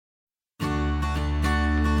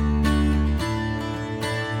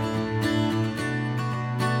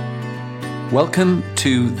Welcome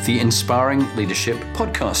to the Inspiring Leadership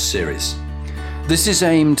podcast series. This is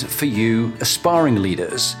aimed for you aspiring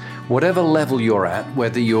leaders, whatever level you're at,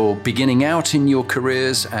 whether you're beginning out in your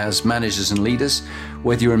careers as managers and leaders,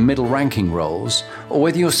 whether you're in middle ranking roles, or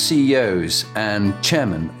whether you're CEOs and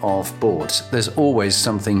chairmen of boards. There's always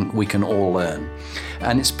something we can all learn.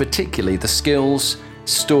 And it's particularly the skills,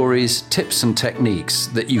 stories, tips and techniques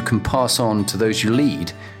that you can pass on to those you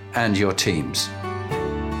lead and your teams.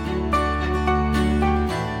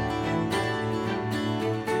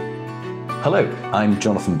 Hello, I'm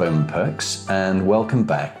Jonathan Bowman-Perks and welcome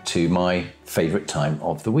back to my favourite time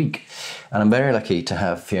of the week. And I'm very lucky to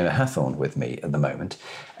have Fiona Hathorn with me at the moment.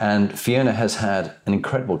 And Fiona has had an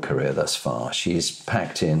incredible career thus far. She's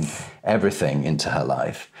packed in everything into her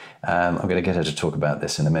life. I'm going to get her to talk about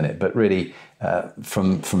this in a minute, but really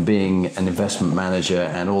from being an investment manager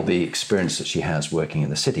and all the experience that she has working in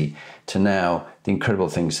the city to now the incredible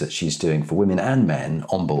things that she's doing for women and men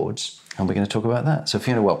on boards. And we're going to talk about that. So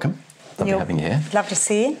Fiona, welcome. Lovely having you here. Love to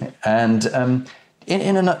see you. And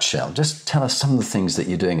in a nutshell, just tell us some of the things that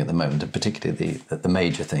you're doing at the moment, and particularly the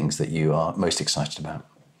major things that you are most excited about.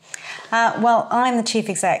 Well, I'm the chief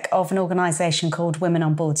exec of an organisation called Women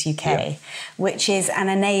on Boards UK, which is an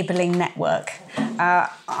enabling network.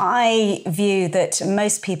 I view that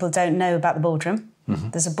most people don't know about the boardroom.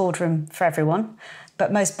 Mm-hmm. There's a boardroom for everyone,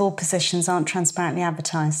 but most board positions aren't transparently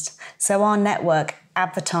advertised. So our network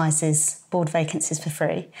advertises board vacancies for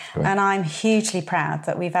free. Great. And I'm hugely proud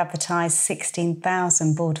that we've advertised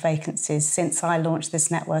 16,000 board vacancies since I launched this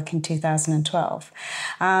network in 2012.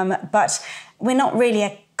 But we're not really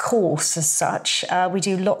a course as such. We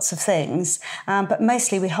do lots of things, but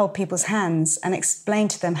mostly we hold people's hands and explain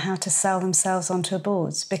to them how to sell themselves onto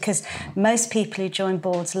boards, because most people who join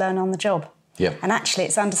boards learn on the job. Yep. And actually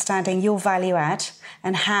it's understanding your value add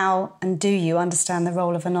and how and do you understand the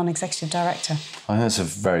role of a non-executive director. I think that's a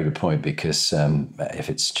very good point, because if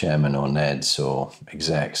it's chairman or NEDs or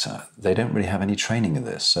execs, they don't really have any training in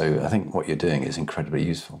this. So I think what you're doing is incredibly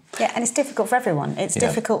useful. Yeah, and it's difficult for everyone. It's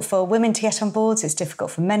difficult for women to get on boards. It's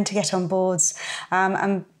difficult for men to get on boards.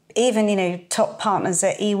 And even, top partners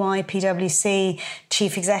at EY, PwC,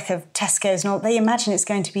 chief exec of Tesco's and all, they imagine it's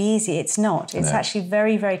going to be easy. It's not. It's actually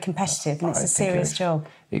very, very competitive, and it's a serious job.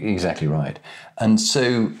 Exactly right. And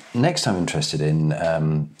so next I'm interested in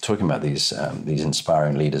talking about these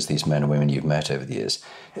inspiring leaders, these men and women you've met over the years.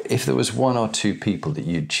 If there was one or two people that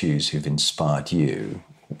you'd choose who've inspired you,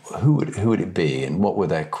 who would it be, and what were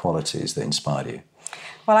their qualities that inspired you?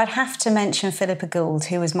 Well, I'd have to mention Philippa Gould,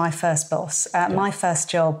 who was my first boss. My first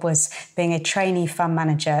job was being a trainee fund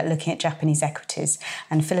manager looking at Japanese equities,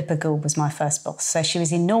 and Philippa Gould was my first boss. So she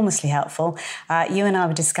was enormously helpful. You and I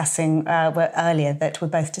were discussing earlier that we're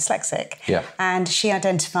both dyslexic. Yeah. And she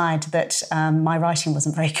identified that my writing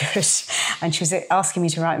wasn't very good, and she was asking me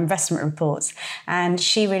to write investment reports. And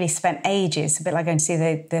she really spent ages, a bit like going to see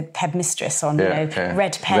the headmistress on red pen.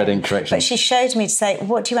 Red ink correction. But she showed me to say,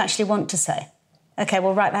 what do you actually want to say? Okay,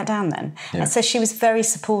 well, write that down then. Yeah. And so she was very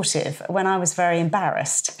supportive when I was very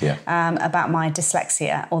embarrassed about my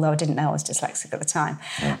dyslexia, although I didn't know I was dyslexic at the time.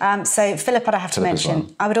 Yeah. So Philip, I'd have to mention.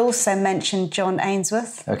 Well. I would also mention John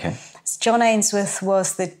Ainsworth. Okay. John Ainsworth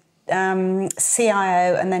was the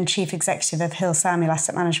CIO and then chief executive of Hill Samuel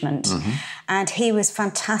Asset Management. Mm-hmm. And he was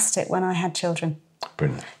fantastic when I had children.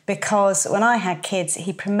 Brilliant. Because when I had kids,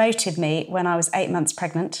 he promoted me when I was 8 months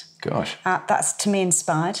pregnant. Gosh. That's, to me,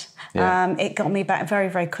 inspired. Yeah. It got me back very,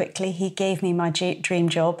 very quickly. He gave me my dream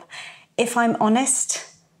job. If I'm honest,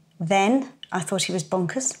 then I thought he was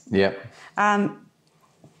bonkers. Yeah.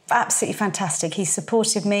 Absolutely fantastic. He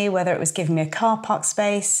supported me, whether it was giving me a car park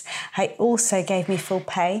space. He also gave me full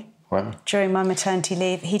pay. Wow. During my maternity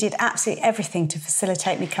leave. He did absolutely everything to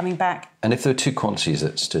facilitate me coming back. And if there were two qualities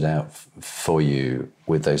that stood out for you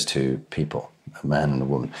with those two people, a man and a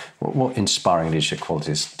woman, what inspiring leadership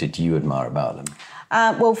qualities did you admire about them?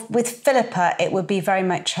 Well, with Philippa, it would be very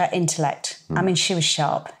much her intellect. I mean, she was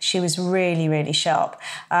sharp. She was really, really sharp.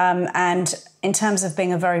 And in terms of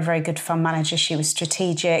being a very, very good fund manager, she was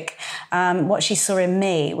strategic. What she saw in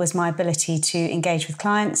me was my ability to engage with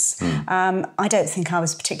clients. I don't think I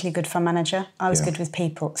was a particularly good fund manager. I was good with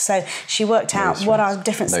people. So she worked out what our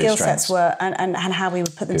different skill sets were and how we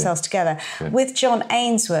would put themselves together. Good. With John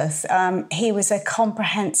Ainsworth, he was a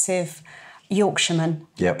comprehensive Yorkshireman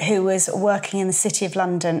who was working in the City of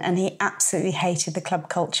London, and he absolutely hated the club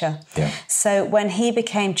culture. So when he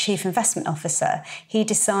became Chief Investment Officer, he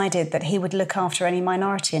decided that he would look after any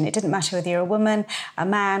minority, and it didn't matter whether you're a woman, a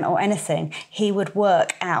man or anything, he would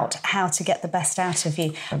work out how to get the best out of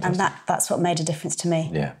you. Fantastic. And that's what made a difference to me.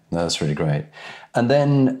 Yeah, no, that's really great. And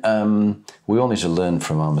then we all need to learn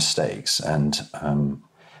from our mistakes, and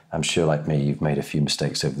I'm sure, like me, you've made a few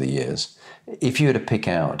mistakes over the years. If you were to pick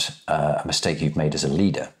out a mistake you've made as a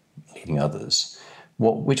leader, leading others,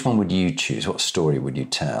 which one would you choose? What story would you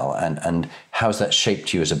tell? And how's that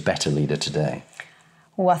shaped you as a better leader today?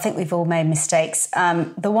 Well, I think we've all made mistakes.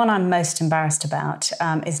 The one I'm most embarrassed about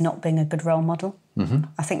is not being a good role model. Mm-hmm.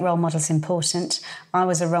 I think role models are important. I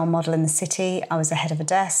was a role model in the city. I was the head of a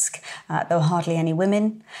desk. There were hardly any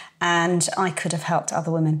women, and I could have helped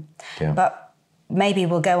other women. Yeah. But maybe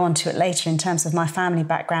we'll go on to it later in terms of my family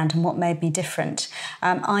background and what made me different.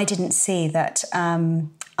 I didn't see that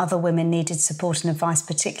other women needed support and advice,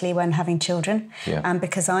 particularly when having children,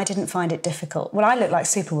 because I didn't find it difficult. Well, I looked like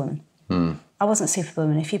Superwoman. I wasn't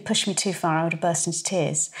Superwoman. If you pushed me too far, I would have burst into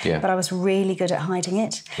tears. But I was really good at hiding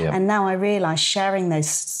it. And now I realise sharing those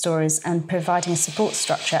stories and providing a support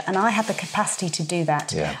structure, and I had the capacity to do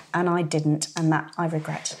that, and I didn't, and that I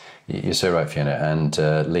regret. You're so right, Fiona. And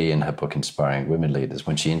Lee, in her book Inspiring Women Leaders,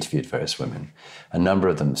 when she interviewed various women, a number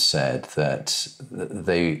of them said that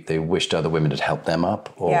they wished other women had helped them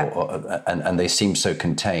up, and they seemed so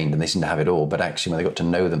contained and they seemed to have it all. But actually, when they got to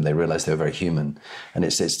know them, they realised they were very human, and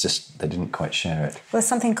it's just they didn't quite share it. Well, there's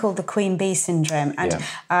something called the Queen Bee syndrome, and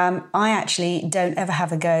I actually don't ever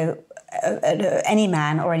have a go at any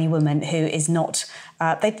man or any woman who is not.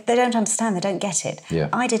 They don't understand. They don't get it.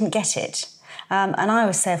 I didn't get it. And I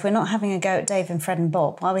always say, if we're not having a go at Dave and Fred and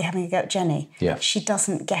Bob, why are we having a go at Jenny? She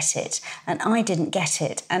doesn't get it. And I didn't get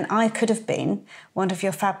it. And I could have been one of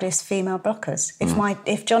your fabulous female blockers.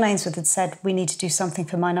 If John Ainsworth had said, we need to do something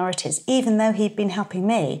for minorities, even though he'd been helping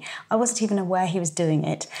me, I wasn't even aware he was doing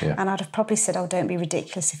it. And I'd have probably said, oh, don't be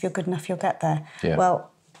ridiculous. If you're good enough, you'll get there.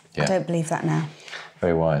 Well, I don't believe that now.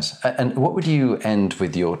 Very wise. And what would you end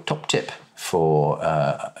with your top tip for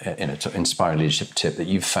inspiring leadership tip that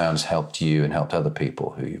you've found has helped you and helped other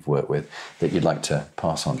people who you've worked with that you'd like to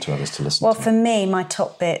pass on to others to listen to? Well, for me, my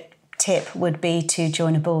top tip would be to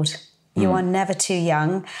join a board. You are never too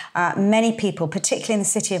young. Many people, particularly in the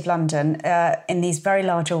City of London, in these very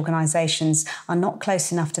large organisations, are not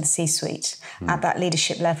close enough to the C-suite at that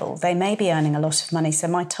leadership level. They may be earning a lot of money. So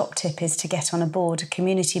my top tip is to get on a board, a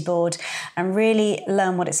community board, and really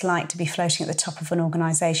learn what it's like to be floating at the top of an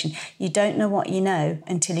organisation. You don't know what you know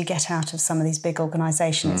until you get out of some of these big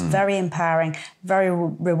organisations. It's very empowering, very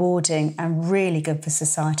rewarding, and really good for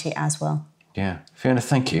society as well. Yeah. Fiona,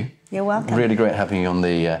 thank you. You're welcome. Really great having you on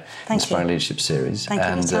the Inspiring Leadership series. Thank you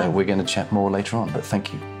for your time. And we're going to chat more later on, but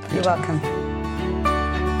thank you. You're welcome.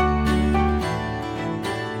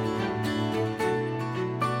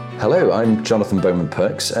 Hello, I'm Jonathan Bowman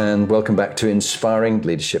Perks, and welcome back to Inspiring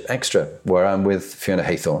Leadership Extra, where I'm with Fiona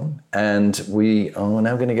Haythorne, and we are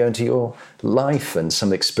now going to go into your life and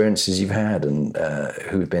some experiences you've had and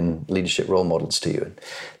who've been leadership role models to you and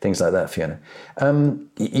things like that, Fiona.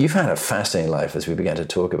 You've had a fascinating life, as we began to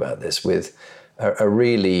talk about this, with a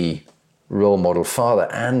really role model father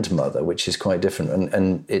and mother, which is quite different,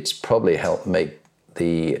 and it's probably helped make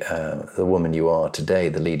the woman you are today,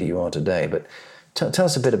 the leader you are today. But tell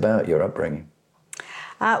us a bit about your upbringing.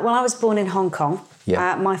 Well, I was born in Hong Kong.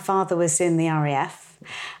 My father was in the RAF,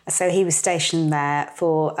 so he was stationed there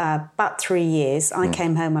for about 3 years. I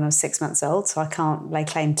came home when I was 6 months old, so I can't lay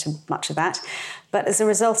claim to much of that. But as a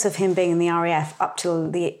result of him being in the RAF, up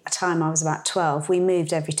till the time I was about 12, we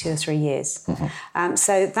moved every 2 or 3 years.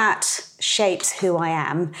 So that shapes who I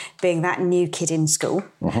am, being that new kid in school.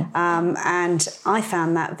 And I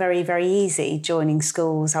found that very, very easy, joining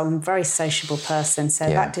schools. I'm a very sociable person, so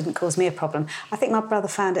that didn't cause me a problem. I think my brother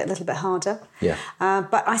found it a little bit harder.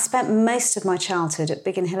 But I spent most of my childhood at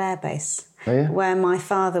Biggin Hill Air Base. Where my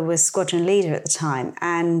father was squadron leader at the time.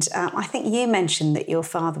 And I think you mentioned that your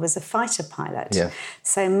father was a fighter pilot.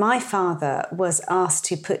 So my father was asked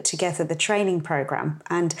to put together the training programme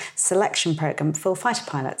and selection programme for fighter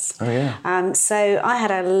pilots. So I had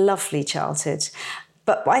a lovely childhood.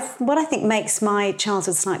 But what I think makes my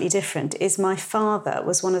childhood slightly different is my father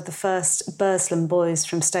was one of the first Burslem boys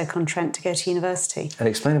from Stoke-on-Trent to go to university. And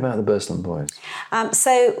explain about the Burslem boys.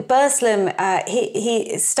 So Burslem,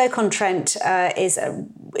 Stoke-on-Trent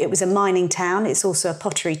it was a mining town. It's also a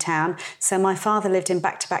pottery town. So my father lived in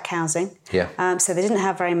back-to-back housing. So they didn't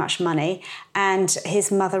have very much money, and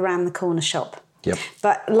his mother ran the corner shop. Yep.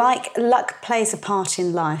 But like luck plays a part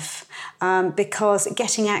in life, because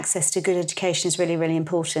getting access to good education is really, really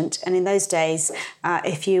important. And in those days,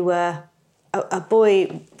 if you were a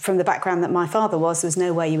boy from the background that my father was, there was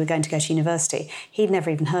no way you were going to go to university. He'd never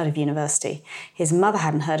even heard of university. His mother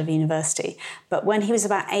hadn't heard of university. But when he was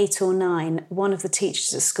about 8 or 9, one of the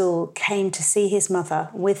teachers at school came to see his mother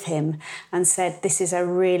with him and said, this is a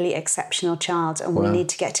really exceptional child and we need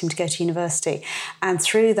to get him to go to university. And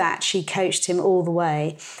through that, she coached him all the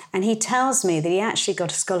way. And he tells me that he actually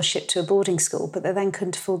got a scholarship to a boarding school, but they then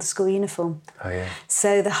couldn't afford the school uniform. Oh, yeah.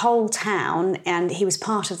 So the whole town, and he was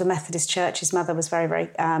part of the Methodist Church, his mother was very, very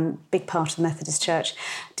big part of the Methodist Church,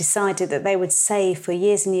 decided that they would save for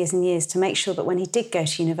years and years and years to make sure that when he did go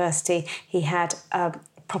to university, he had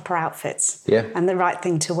proper outfits and the right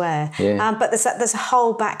thing to wear. Yeah. But there's a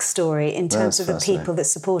whole backstory in terms of the people that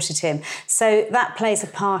supported him. So that plays a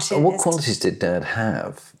part in... What qualities did Dad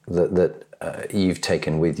have that you've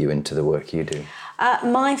taken with you into the work you do?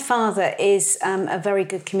 My father is a very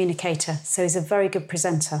good communicator, so he's a very good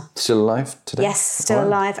presenter. Still alive today? Yes, still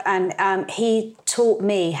alive, and he taught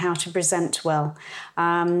me how to present well.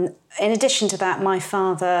 In addition to that, my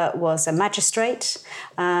father was a magistrate.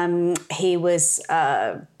 He was...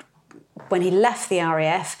 when he left the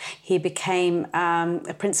RAF, he became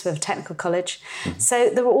a principal of a technical college. Mm-hmm. So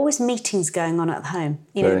there were always meetings going on at home.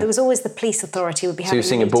 You know, there was always the police authority would be having a meeting.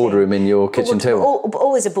 So you're seeing a boardroom in your kitchen table?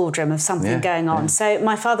 Always a boardroom of something going on. So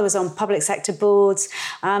my father was on public sector boards.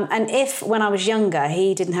 And if, when I was younger,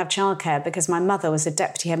 he didn't have childcare because my mother was a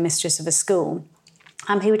deputy headmistress of a school,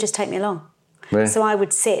 he would just take me along. Really? So I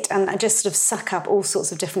would sit and just sort of suck up all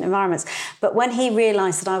sorts of different environments. But when he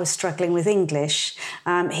realised that I was struggling with English,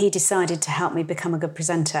 he decided to help me become a good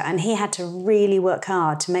presenter. And he had to really work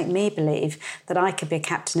hard to make me believe that I could be a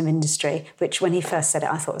captain of industry, which when he first said it,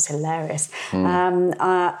 I thought was hilarious.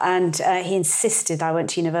 And he insisted I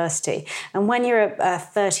went to university. And when you're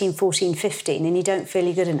 13, 14, 15 and you don't feel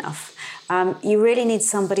you're good enough, you really need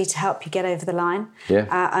somebody to help you get over the line. Yeah.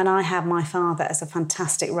 And I have my father as a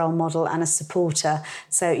fantastic role model and a supporter.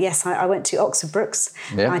 So, yes, I went to Oxford Brookes.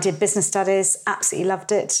 Yeah. I did business studies, absolutely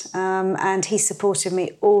loved it. And he supported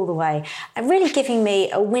me all the way, and really giving me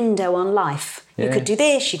a window on life. You could do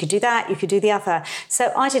this, you could do that, you could do the other.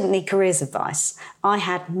 So I didn't need careers advice. I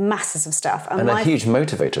had masses of stuff. And a huge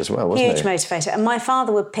motivator as well, wasn't it? Huge motivator. And my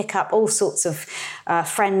father would pick up all sorts of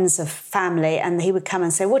friends of family, and he would come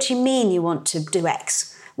and say, what do you mean you want to do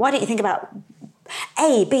X? Why don't you think about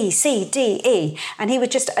A, B, C, D, E? And he would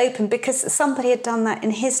just open, because somebody had done that in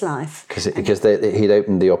his life. Because he'd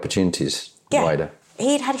opened the opportunities wider.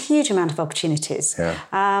 He'd had a huge amount of opportunities,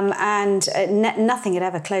 and nothing had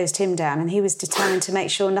ever closed him down, and he was determined to make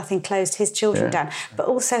sure nothing closed his children down, but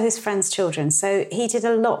also his friends' children. So he did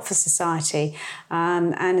a lot for society,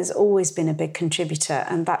 and has always been a big contributor,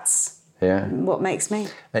 and that's what makes me.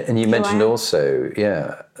 And you mentioned also,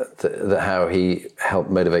 that how he helped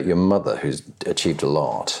motivate your mother, who's achieved a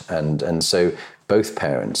lot, and so both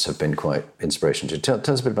parents have been quite inspirational. Tell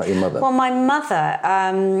us a bit about your mother. Well, my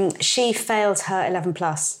mother, she failed her 11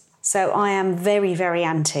 plus. So I am very, very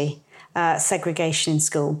anti segregation in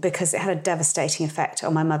school, because it had a devastating effect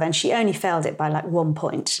on my mother. And she only failed it by like 1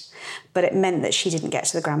 point, but it meant that she didn't get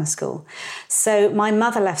to the grammar school. So my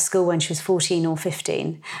mother left school when she was 14 or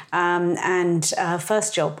 15. And her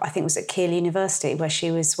first job, I think, was at Keele University, where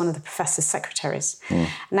she was one of the professor's secretaries.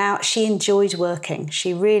 Now, she enjoyed working.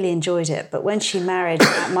 She really enjoyed it. But when she married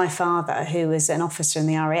my father, who was an officer in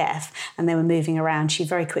the RAF, and they were moving around, she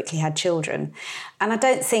very quickly had children. And I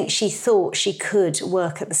don't think she thought she could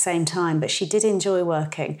work at the same time, but she did enjoy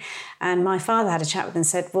working. And my father had a chat with her and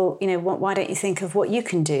said, well, you know, why don't you think of what you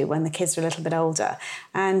can do when the kids are a little bit older?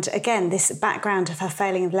 And again, this background of her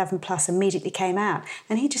failing of 11 plus immediately came out.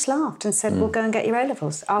 And he just laughed and said, well, go and get your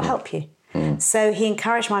O-levels. I'll help you. So he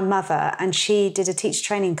encouraged my mother, and she did a teacher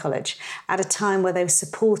training college at a time where they were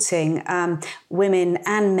supporting women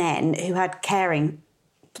and men who had caring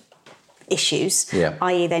issues,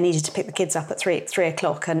 i.e. they needed to pick the kids up at 3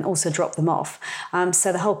 o'clock and also drop them off.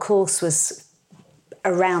 So the whole course was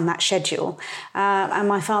around that schedule. And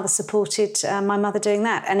my father supported my mother doing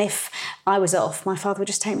that. And if I was off, my father would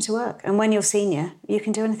just take me to work. And when you're senior, you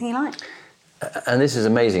can do anything you like. And this is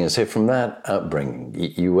amazing. And so from that upbringing,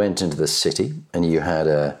 you went into the city and you had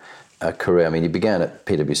a career. I mean, you began at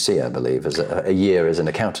PwC, I believe, as a year as an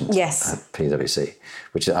accountant. Yes. At PwC,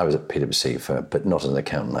 which I was at PwC but not as an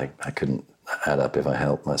accountant. I couldn't add up if I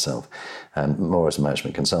helped myself, more as a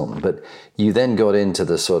management consultant. But you then got into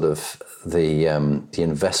the sort of the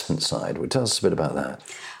investment side. Tell us a bit about that.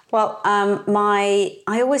 Well, I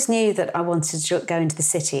always knew that I wanted to go into the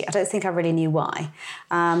city. I don't think I really knew why.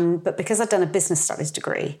 But because I'd done a business studies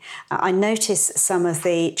degree, I noticed some of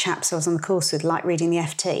the chaps I was on the course with like reading the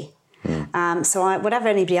FT. So whatever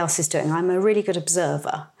anybody else is doing, I'm a really good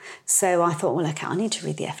observer. So I thought, well, okay, I need to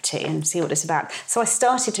read the FT and see what it's about. So I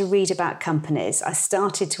started to read about companies. I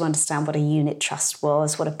started to understand what a unit trust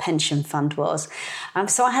was, what a pension fund was.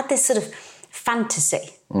 So I had this sort of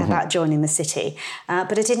fantasy about joining the city,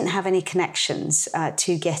 but I didn't have any connections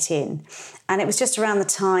to get in. And it was just around the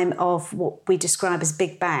time of what we describe as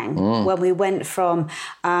Big Bang, when we went from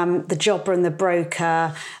the jobber and the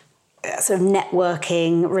broker, sort of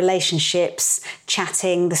networking, relationships,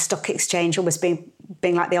 chatting, the stock exchange almost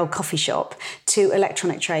being like the old coffee shop, to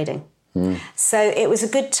electronic trading. So it was a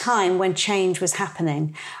good time when change was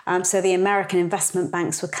happening. So the American investment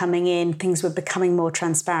banks were coming in, things were becoming more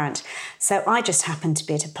transparent. So I just happened to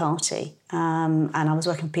be at a party, and I was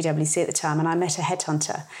working for PwC at the time, and I met a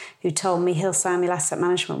headhunter who told me Hill Samuel Asset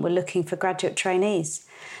Management were looking for graduate trainees.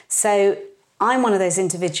 So I'm one of those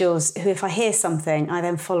individuals who, if I hear something, I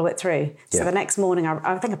then follow it through. So the next morning,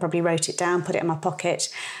 I think I probably wrote it down, put it in my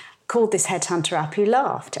pocket, called this headhunter up, who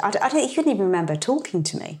laughed. He couldn't even remember talking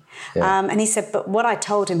to me. And he said, but what I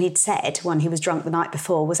told him he'd said when he was drunk the night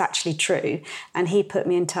before was actually true. And he put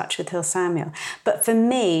me in touch with Hill Samuel. But for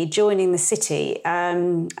me, joining the city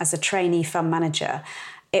as a trainee fund manager,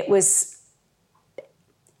 it wasn't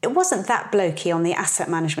that blokey on the asset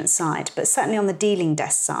management side, but certainly on the dealing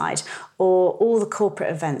desk side, or all the corporate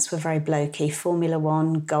events were very blokey, Formula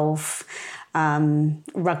One, golf,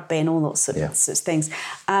 rugby and all sorts of things.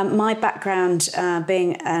 My background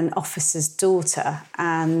being an officer's daughter,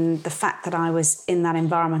 and the fact that I was in that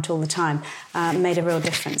environment all the time made a real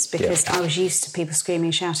difference, because I was used to people screaming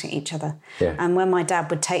and shouting at each other. And when my dad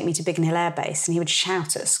would take me to Biggin Hill Air Base and he would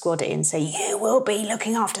shout at a squaddy and say, "You will be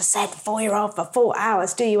looking after said 4-year-old for 4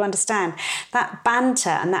 hours, do you understand?" That banter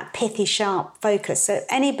and that pithy, sharp focus. So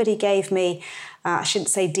anybody gave me, I shouldn't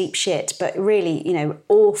say deep shit, but really,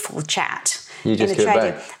 awful chat. You just in the give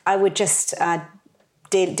it back. I would just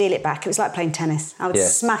deal it back. It was like playing tennis. I would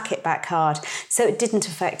smack it back hard. So it didn't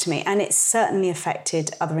affect me, and it certainly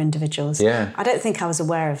affected other individuals. I don't think I was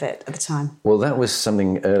aware of it at the time. Well, that was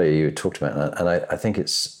something earlier you talked about, and I think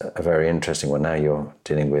it's a very interesting one. Now you're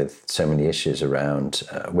dealing with so many issues around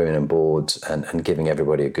women on boards and giving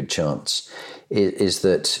everybody a good chance, is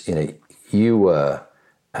that, you were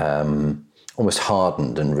almost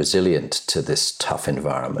hardened and resilient to this tough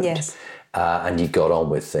environment. Yes. And you got on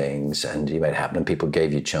with things and you made it happen, and people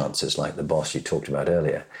gave you chances like the boss you talked about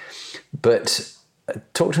earlier. But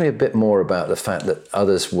talk to me a bit more about the fact that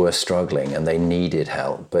others were struggling and they needed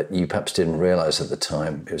help, but you perhaps didn't realise at the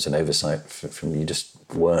time. It was an oversight from you, just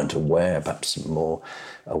weren't aware, perhaps more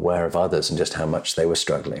aware of others and just how much they were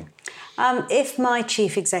struggling. If my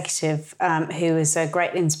chief executive, who was a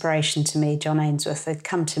great inspiration to me, John Ainsworth, had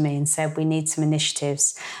come to me and said, we need some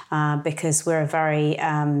initiatives because we're a very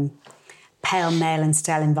pale male and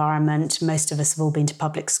stale environment. Most of us have all been to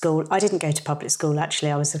public school. I didn't go to public school,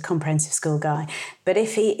 actually. I was a comprehensive school guy. But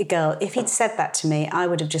if he'd said that to me, I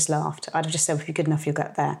would have just laughed. I'd have just said, if you're good enough, you'll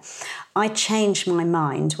get there. I changed my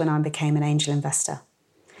mind when I became an angel investor.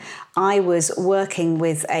 I was working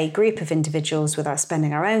with a group of individuals without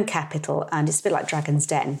spending our own capital, and it's a bit like Dragon's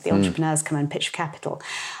Den. The entrepreneurs come and pitch for capital.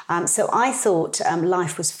 So I thought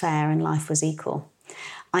life was fair and life was equal.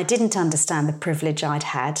 I didn't understand the privilege I'd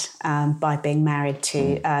had by being married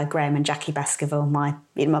to Graham and Jackie Baskerville, my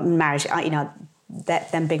marriage,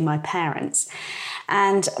 them being my parents.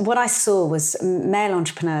 And what I saw was male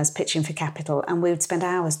entrepreneurs pitching for capital, and we would spend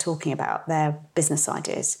hours talking about their business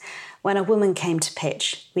ideas. When a woman came to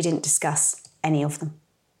pitch, we didn't discuss any of them.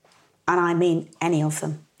 And I mean any of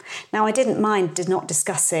them. Now, I didn't mind not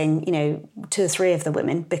discussing, 2 or 3 of the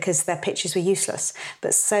women because their pitches were useless.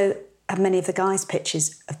 But so many of the guys'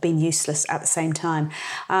 pitches have been useless at the same time.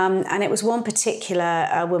 And it was one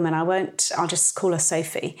particular woman, I'll just call her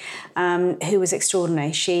Sophie, who was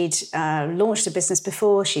extraordinary. She'd launched a business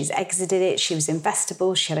before, she's exited it, she was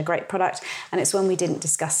investable, she had a great product. And it's when we didn't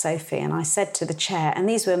discuss Sophie. And I said to the chair, and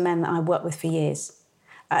these were men that I worked with for years,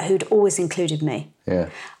 who'd always included me. Yeah.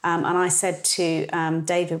 And I said to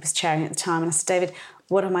David, was chairing at the time, and I said, David,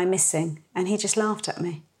 what am I missing? And he just laughed at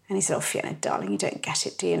me. And he said, "Oh, Fiona, darling, you don't get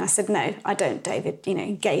it, do you?" And I said, "No, I don't, David.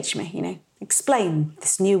 Engage me, explain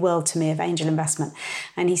this new world to me of angel investment."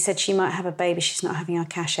 And he said, "She might have a baby, she's not having our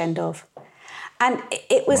cash, end of." And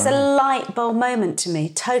it was a light bulb moment to me,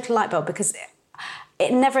 total light bulb, because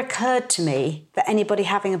it never occurred to me that anybody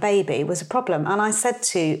having a baby was a problem. And I said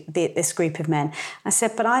to this group of men, I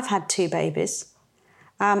said, "But I've had 2 babies.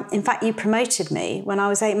 In fact, you promoted me when I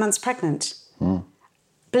was 8 months pregnant.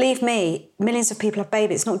 Believe me, millions of people have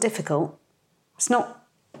babies. It's not difficult. It's not,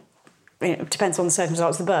 it depends on the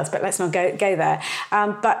circumstance of the birth, but let's not go there.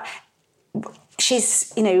 But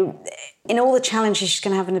she's, in all the challenges she's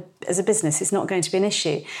going to have as a business, it's not going to be an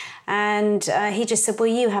issue. And he just said, well,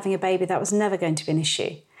 you having a baby, that was never going to be an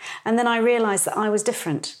issue. And then I realised that I was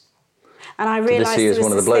different. And I realised Did this see as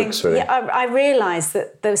one of the blokes, really? Yeah, I realised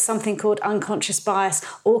that there was something called unconscious bias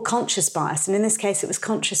or conscious bias, and in this case, it was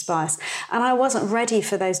conscious bias. And I wasn't ready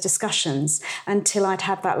for those discussions until I'd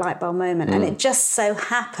had that light bulb moment. And it just so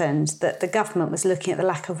happened that the government was looking at the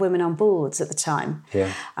lack of women on boards at the time.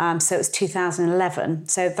 Yeah. So it was 2011.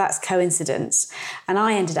 So that's coincidence. And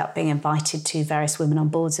I ended up being invited to various women on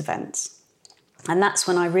boards events. And that's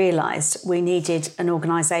when I realised we needed an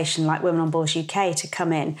organisation like Women on Boards UK to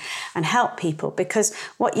come in and help people, because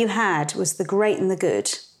what you had was the great and the good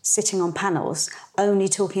sitting on panels only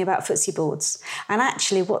talking about FTSE boards. And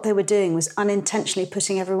actually what they were doing was unintentionally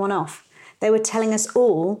putting everyone off. They were telling us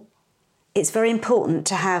all it's very important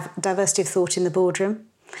to have diversity of thought in the boardroom,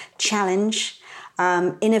 challenge,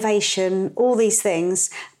 innovation, all these things.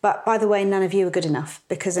 But by the way, none of you are good enough,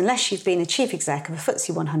 because unless you've been a chief exec of a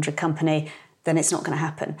FTSE 100 company, then it's not going to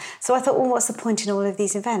happen. So I thought, well, what's the point in all of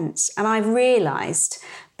these events? And I realised,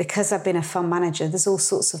 because I've been a fund manager, there's all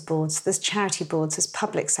sorts of boards. There's charity boards, there's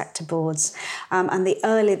public sector boards, and the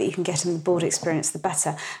earlier that you can get in the board experience, the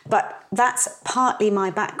better. But that's partly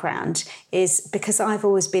my background, is because I've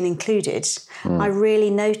always been included. I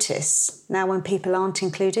really notice now when people aren't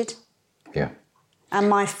included. Yeah. And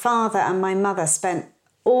my father and my mother have spent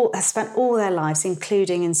all their lives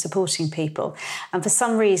including and supporting people. And for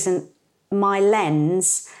some reason, my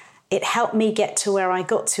lens, it helped me get to where I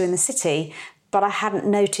got to in the city, but I hadn't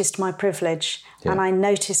noticed my privilege. Yeah. And I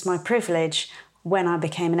noticed my privilege when I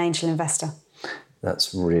became an angel investor.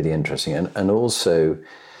 That's really interesting. And also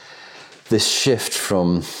this shift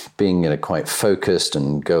from being quite focused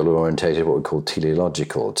and goal-orientated, what we call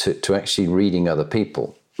teleological, to actually reading other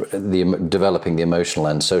people, developing the emotional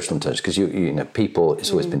and social intelligence. Because you people,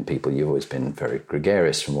 it's always been people. You've always been very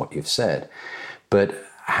gregarious from what you've said. But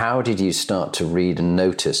how did you start to read and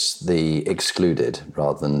notice the excluded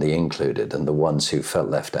rather than the included, and the ones who felt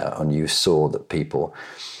left out, and you saw that people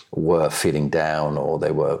were feeling down or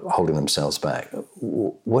they were holding themselves back?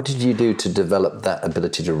 What did you do to develop that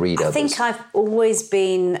ability to read others? I think I've always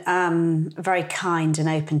been very kind and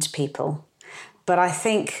open to people. But I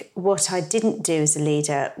think what I didn't do as a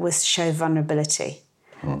leader was show vulnerability.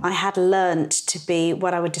 I had learnt to be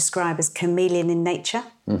what I would describe as chameleon in nature.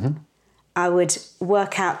 I would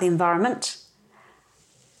work out the environment,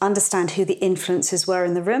 understand who the influences were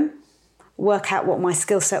in the room, work out what my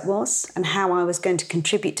skill set was and how I was going to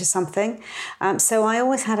contribute to something. So I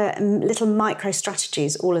always had a little micro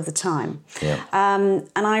strategies all of the time. Yeah. And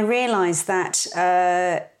I realised that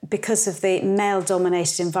because of the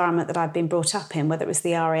male-dominated environment that I'd been brought up in, whether it was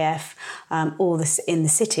the RAF or in the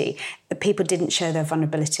city, that people didn't show their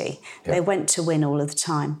vulnerability. Yeah. They went to win all of the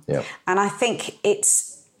time. Yeah. And I think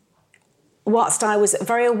whilst I was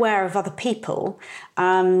very aware of other people,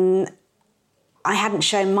 I hadn't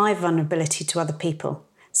shown my vulnerability to other people.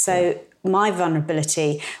 So my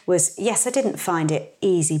vulnerability was, yes, I didn't find it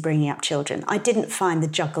easy bringing up children. I didn't find the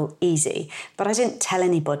juggle easy, but I didn't tell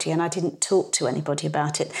anybody and I didn't talk to anybody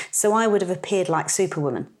about it. So I would have appeared like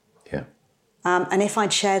Superwoman. Yeah. And if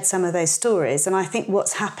I'd shared some of those stories, and I think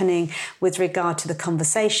what's happening with regard to the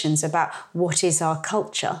conversations about what is our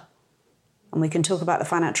culture, and we can talk about the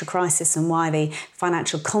financial crisis and why the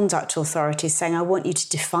Financial Conduct Authority is saying, I want you to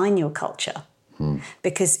define your culture.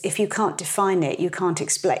 Because if you can't define it, you can't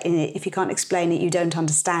explain it. If you can't explain it, you don't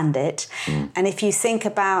understand it. And if you think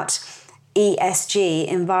about ESG,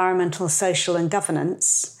 environmental, social and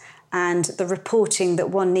governance, and the reporting that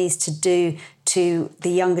one needs to do to the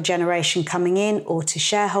younger generation coming in or to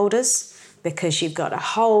shareholders, because you've got a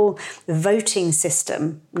whole voting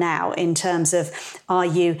system now in terms of, are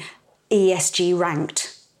you ESG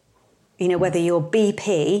ranked? Whether you're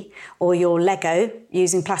BP or you're Lego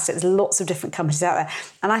using plastic, there's lots of different companies out there.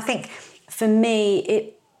 And I think for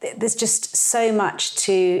me, there's just so much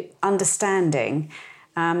to understanding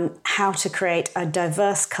how to create a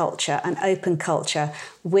diverse culture, an open culture,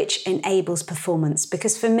 which enables performance.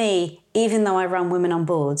 Because for me, even though I run Women on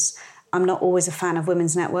Boards, I'm not always a fan of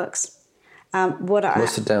women's networks.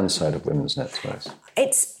 What's the downside of women's networks?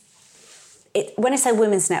 When I say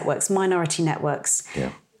women's networks, minority networks.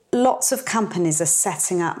 Yeah. Lots of companies are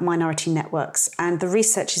setting up minority networks, and the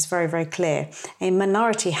research is very, very clear. A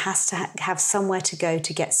minority has to have somewhere to go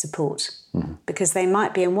to get support, because they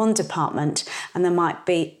might be in one department and there might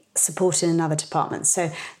be support in another department.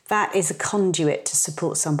 So that is a conduit to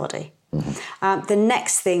support somebody. The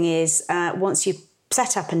next thing is once you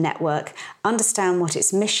set up a network, understand what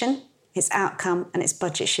its mission, its outcome and its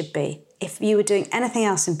budget should be. If you were doing anything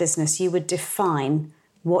else in business, you would define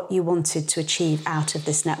what you wanted to achieve out of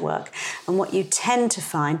this network. And what you tend to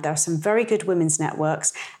find, there are some very good women's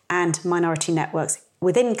networks and minority networks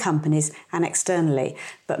within companies and externally,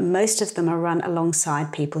 but most of them are run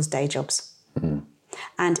alongside people's day jobs.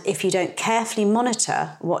 And if you don't carefully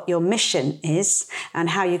monitor what your mission is and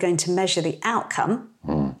how you're going to measure the outcome,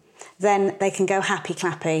 then they can go happy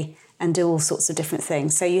clappy and do all sorts of different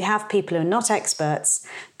things. So you have people who are not experts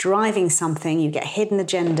driving something, you get hidden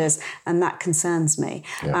agendas, and that concerns me.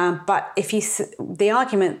 But if you the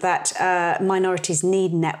argument that minorities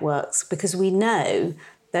need networks, because we know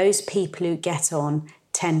those people who get on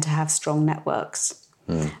tend to have strong networks.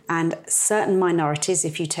 And certain minorities,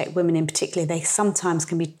 if you take women in particular, they sometimes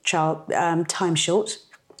can be time short.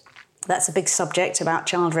 That's a big subject about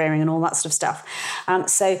child rearing and all that sort of stuff.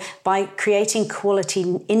 So by creating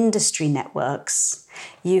quality industry networks,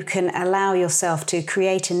 you can allow yourself to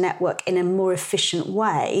create a network in a more efficient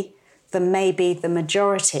way than maybe the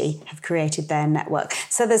majority have created their network.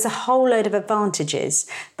 So there's a whole load of advantages,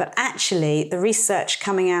 but actually the research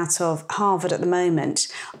coming out of Harvard at the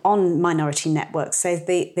moment on minority networks says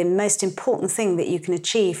the most important thing that you can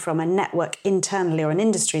achieve from a network internally or an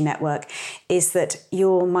industry network is that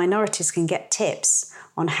your minorities can get tips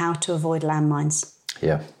on how to avoid landmines.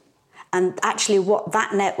 And actually what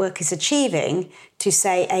that network is achieving to,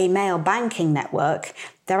 say, a male banking network,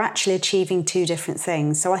 they're actually achieving two different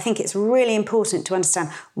things. So I think it's really important to understand,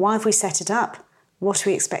 why have we set it up? What are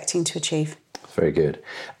we expecting to achieve? Very good.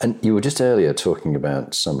 And you were just earlier talking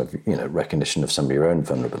about some of, recognition of some of your own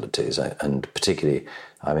vulnerabilities, and particularly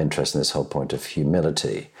I'm interested in this whole point of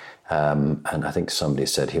humility. And I think somebody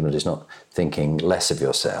said humility is not thinking less of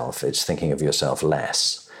yourself, it's thinking of yourself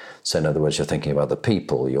less. So in other words, you're thinking of other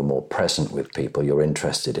people, you're more present with people, you're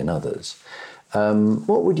interested in others.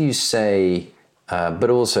 What would you say,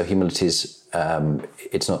 but also humility is,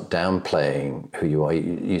 it's not downplaying who you are.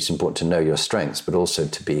 It's important to know your strengths, but also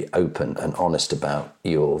to be open and honest about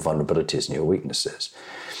your vulnerabilities and your weaknesses.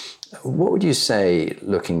 What would you say,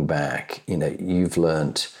 looking back, you've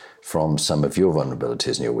learnt from some of your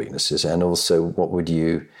vulnerabilities and your weaknesses, and also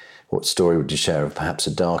what story would you share of perhaps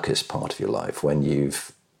the darkest part of your life when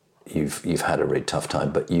you've had a really tough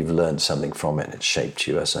time, but you've learned something from it and it's shaped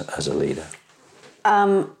you as a leader?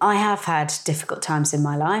 I have had difficult times in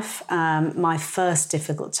my life. My first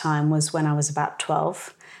difficult time was when I was about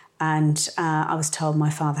 12 and I was told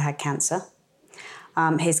my father had cancer.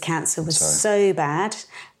 His cancer was so bad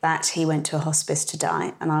that he went to a hospice to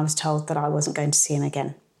die, and I was told that I wasn't going to see him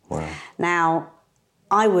again. Wow. Now,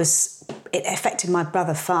 it affected my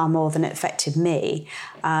brother far more than it affected me,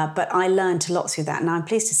 but I learned a lot through that, and I'm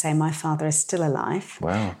pleased to say my father is still alive.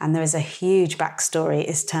 Wow. And there is a huge backstory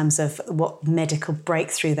in terms of what medical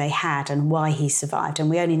breakthrough they had and why he survived, and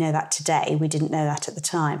we only know that today. We didn't know that at the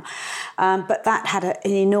time. But that had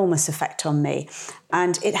an enormous effect on me,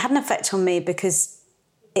 and it had an effect on me because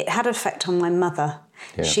it had an effect on my mother.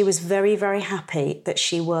 Yeah. She was very, very happy that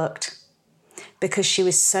she worked because she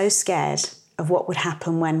was so scared of what would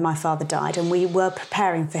happen when my father died, and we were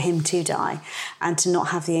preparing for him to die and to not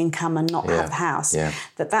have the income and not have the house.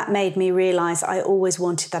 That made me realise I always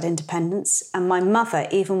wanted that independence. And my mother,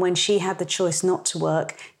 even when she had the choice not to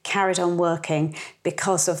work, carried on working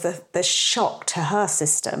because of the shock to her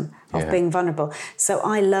system of being vulnerable. So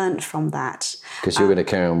I learnt from that. Because you're going to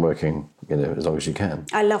carry on working, as long as you can.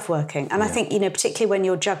 I love working. And I think, particularly when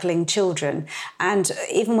you're juggling children, and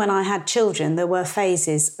even when I had children, there were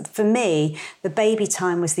phases. For me, the baby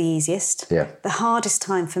time was the easiest. The hardest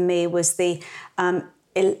time for me was the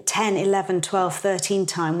 10, 11, 12, 13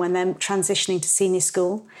 time when they're transitioning to senior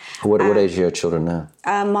school. What age are your children now?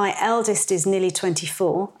 My eldest is nearly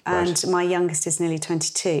 24 and my youngest is nearly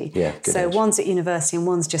 22. So age. One's at university and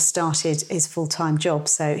one's just started his full-time job.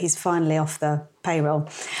 So he's finally off the payroll,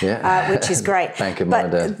 which is great. Thank you,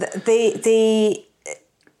 but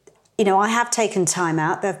I have taken time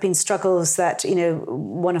out. There have been struggles that,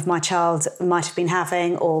 one of my child might have been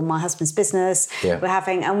having, or my husband's business we're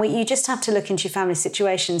having. And you just have to look into your family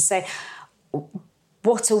situation and say,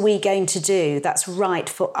 what are we going to do that's right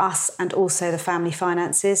for us and also the family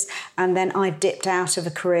finances? And then I dipped out of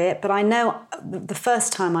a career. But I know the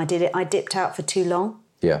first time I did it, I dipped out for too long.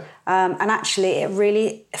 And actually it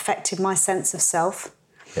really affected my sense of self.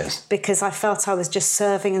 Yes. Because I felt I was just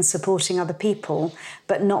serving and supporting other people,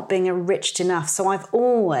 but not being enriched enough. So I've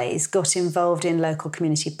always got involved in local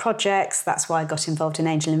community projects. That's why I got involved in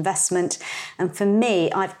angel investment. And for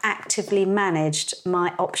me, I've actively managed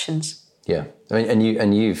my options. Yeah, I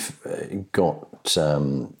mean, you've got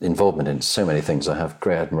involvement in so many things. I have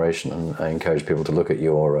great admiration, and I encourage people to look at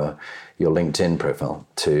your LinkedIn profile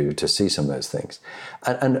to see some of those things.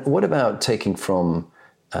 And what about taking from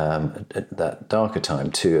that darker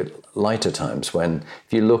time to lighter times? When,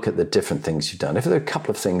 if you look at the different things you've done, if there are a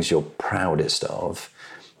couple of things you're proudest of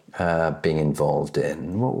being involved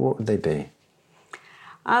in, what would they be?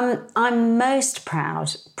 I'm most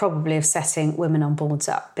proud probably of setting Women on Boards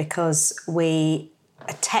up, because we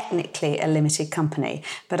are technically a limited company,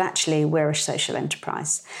 but actually we're a social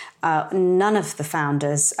enterprise. None of the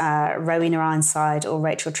founders, Rowena Ironside or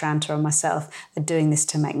Rachel Tranter or myself, are doing this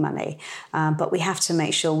to make money. But we have to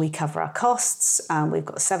make sure we cover our costs. We've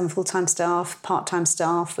got 7 full-time staff, part-time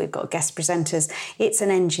staff, we've got guest presenters. It's an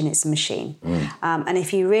engine, it's a machine. And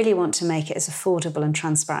if you really want to make it as affordable and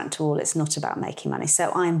transparent to all, it's not about making money.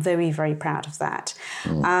 So I'm very, very proud of that.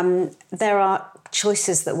 There are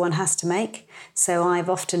choices that one has to make. So I've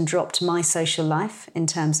often dropped my social life in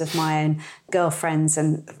terms of my own girlfriends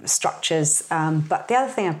and structures. But the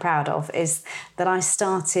other thing I'm proud of is that I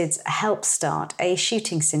helped start a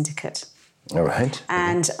shooting syndicate. All right.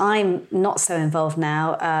 And I'm not so involved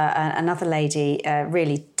now. Another lady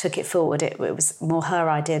really took it forward. It was more her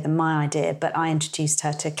idea than my idea, but I introduced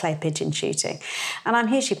her to clay pigeon shooting. And I'm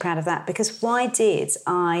hugely proud of that, because why did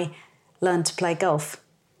I learn to play golf?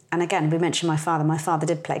 And again, we mentioned my father. My father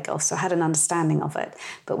did play golf, so I had an understanding of it.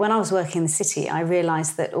 But when I was working in the city, I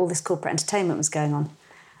realised that all this corporate entertainment was going on,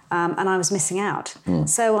 and I was missing out.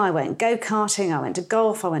 So I went go-karting, I went to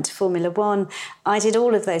golf, I went to Formula One. I did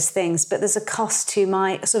all of those things, but there's a cost to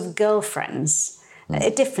my sort of girlfriends,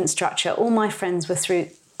 a different structure. All my friends were through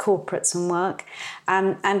corporates and work.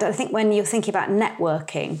 And I think when you're thinking about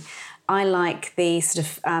networking, I like the sort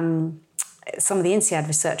of... some of the INSEAD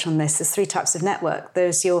research on this, there's 3 types of network.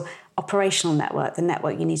 There's your operational network, the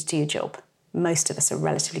network you need to do your job. Most of us are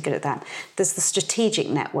relatively good at that. There's the strategic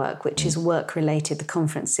network, which is work-related, the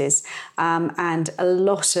conferences. And a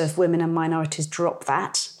lot of women and minorities drop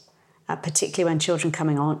that, particularly when children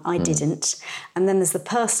coming on. I didn't. And then there's the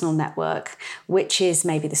personal network, which is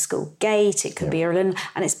maybe the school gate, it could be and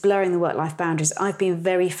it's blurring the work-life boundaries. I've been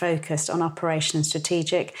very focused on operation and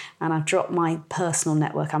strategic, and I've dropped my personal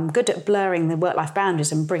network. I'm good at blurring the work-life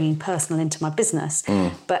boundaries and bringing personal into my business.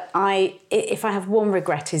 But if I have one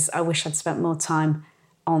regret, is I wish I'd spent more time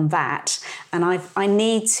on that. And I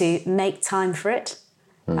need to make time for it.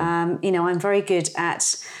 I'm very good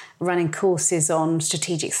at running courses on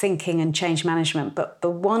strategic thinking and change management, but the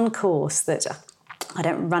one course that I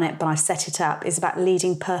don't run it, but I've set it up, is about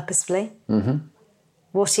leading purposefully.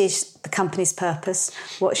 What is the company's purpose?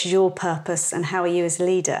 What's your purpose? And how are you as a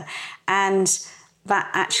leader? And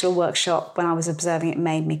that actual workshop, when I was observing it,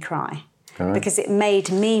 made me cry. Because it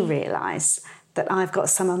made me realise that I've got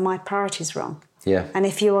some of my priorities wrong. And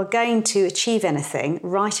if you are going to achieve anything,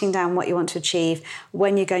 writing down what you want to achieve,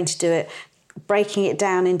 when you're going to do it, breaking it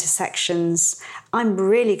down into sections. I'm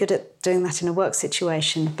really good at doing that in a work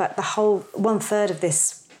situation, but the whole 1/3 of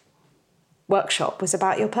this workshop was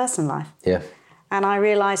about your personal life. And I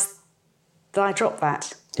realised that I dropped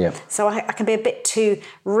that. So I can be a bit too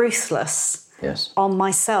ruthless on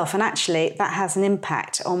myself, and actually that has an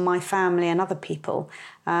impact on my family and other people.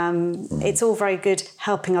 It's all very good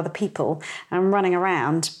helping other people and running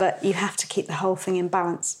around, but you have to keep the whole thing in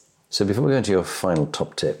balance. So before we go into your final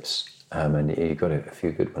top tips, and you got a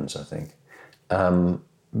few good ones, I think.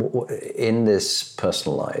 In this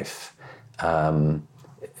personal life,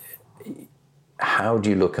 how do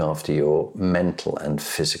you look after your mental and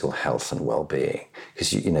physical health and well-being?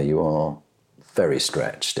 Because you are very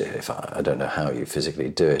stretched. If I don't know how you physically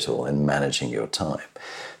do it all in managing your time,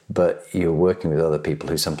 but you're working with other people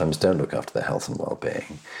who sometimes don't look after their health and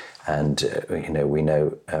well-being. And, we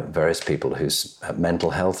know various people whose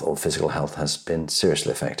mental health or physical health has been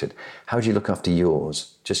seriously affected. How do you look after yours,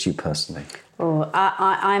 just you personally?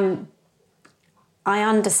 I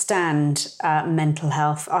understand mental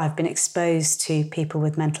health. I've been exposed to people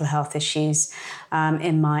with mental health issues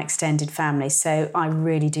in my extended family, so I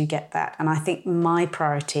really do get that. And I think my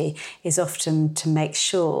priority is often to make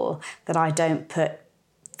sure that I don't put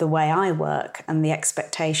the way I work and the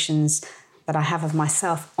expectations that I have of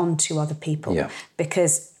myself onto other people.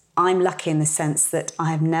 Because I'm lucky in the sense that I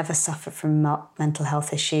have never suffered from a mental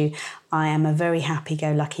health issue. I am a very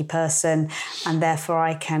happy-go-lucky person, and therefore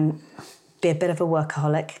I can be a bit of a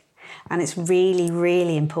workaholic. And it's really,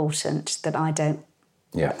 really important that I don't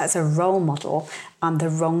as a role model, I'm the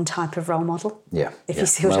wrong type of role model. Yeah. If you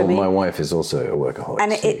see what I mean. My wife is also a workaholic.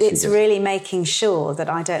 And it's really making sure that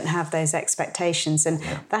I don't have those expectations. And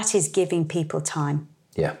that is giving people time.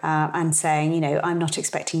 Yeah. And saying, I'm not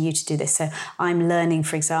expecting you to do this. So I'm learning,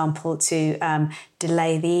 for example, to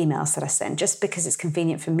delay the emails that I send just because it's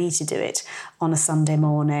convenient for me to do it on a Sunday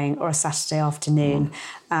morning or a Saturday afternoon.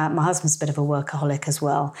 My husband's a bit of a workaholic as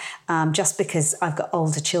well. Just because I've got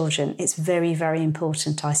older children, it's very, very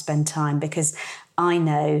important I spend time because I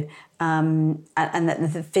know, and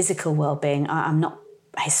that the physical well-being, I'm not.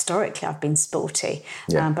 Historically, I've been sporty,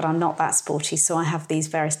 but I'm not that sporty. So I have these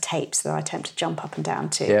various tapes that I attempt to jump up and down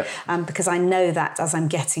to, because I know that as I'm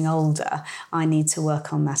getting older, I need to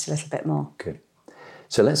work on that a little bit more. Good.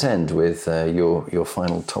 So let's end with your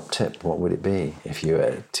final top tip. What would it be if you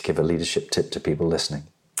were to give a leadership tip to people listening?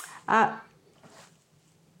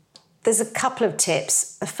 There's a couple of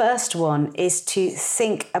tips. The first one is to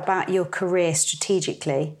think about your career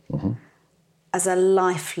strategically as a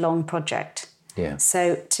lifelong project. Yeah.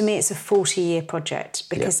 So to me, it's a 40-year project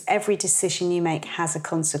because every decision you make has a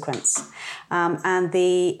consequence.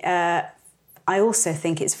 I also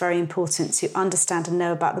think it's very important to understand and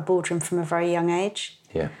know about the boardroom from a very young age.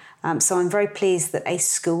 Yeah. So I'm very pleased that a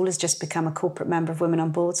school has just become a corporate member of Women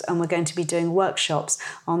on Boards, and we're going to be doing workshops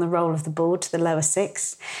on the role of the board to the lower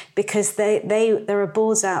six, because there are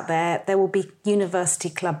boards out there. There will be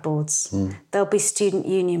university club boards. There'll be student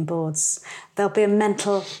union boards. There'll be a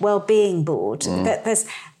mental well-being board. There's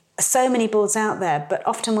so many boards out there, but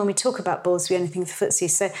often when we talk about boards, we only think of the FTSE.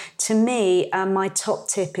 So to me, my top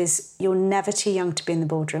tip is you're never too young to be in the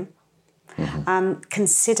boardroom.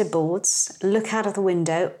 Consider boards, look out of the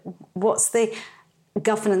window. What's the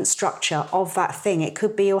governance structure of that thing? It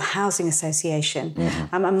could be your housing association.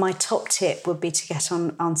 And my top tip would be to get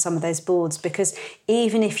on some of those boards, because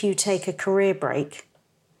even if you take a career break,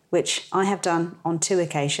 which I have done on 2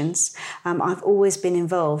 occasions, I've always been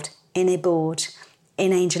involved in a board,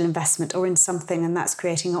 in angel investment or in something, and that's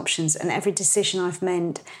creating options. And every decision I've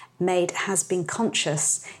made has been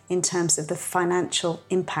conscious in terms of the financial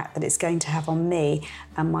impact that it's going to have on me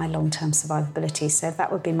and my long-term survivability. So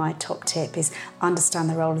that would be my top tip, is understand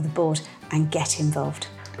the role of the board and get involved.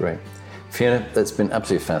 Great. Fiona, that's been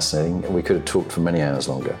absolutely fascinating. We could have talked for many hours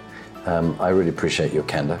longer. I really appreciate your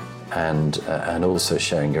candour and also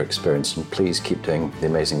sharing your experience, and please keep doing the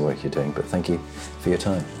amazing work you're doing. But thank you for your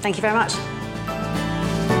time. Thank you very much.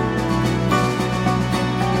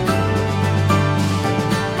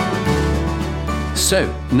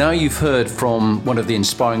 So, now you've heard from one of the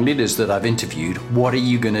inspiring leaders that I've interviewed, what are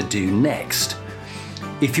you going to do next?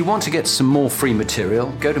 If you want to get some more free material,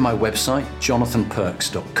 go to my website,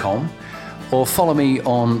 jonathanperks.com, or follow me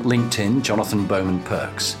on LinkedIn, Jonathan Bowman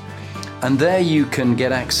Perks. And there you can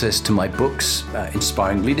get access to my books,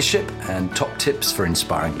 Inspiring Leadership and Top Tips for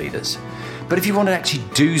Inspiring Leaders. But if you want to actually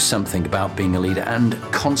do something about being a leader and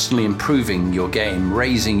constantly improving your game,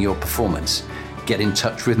 raising your performance, get in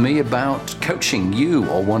touch with me about coaching you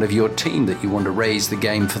or one of your team that you want to raise the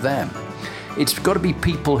game for them. It's got to be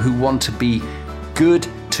people who want to be good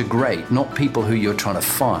to great, not people who you're trying to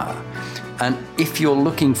fire. And if you're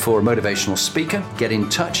looking for a motivational speaker, get in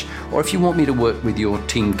touch. Or if you want me to work with your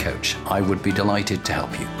team coach, I would be delighted to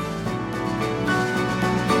help you.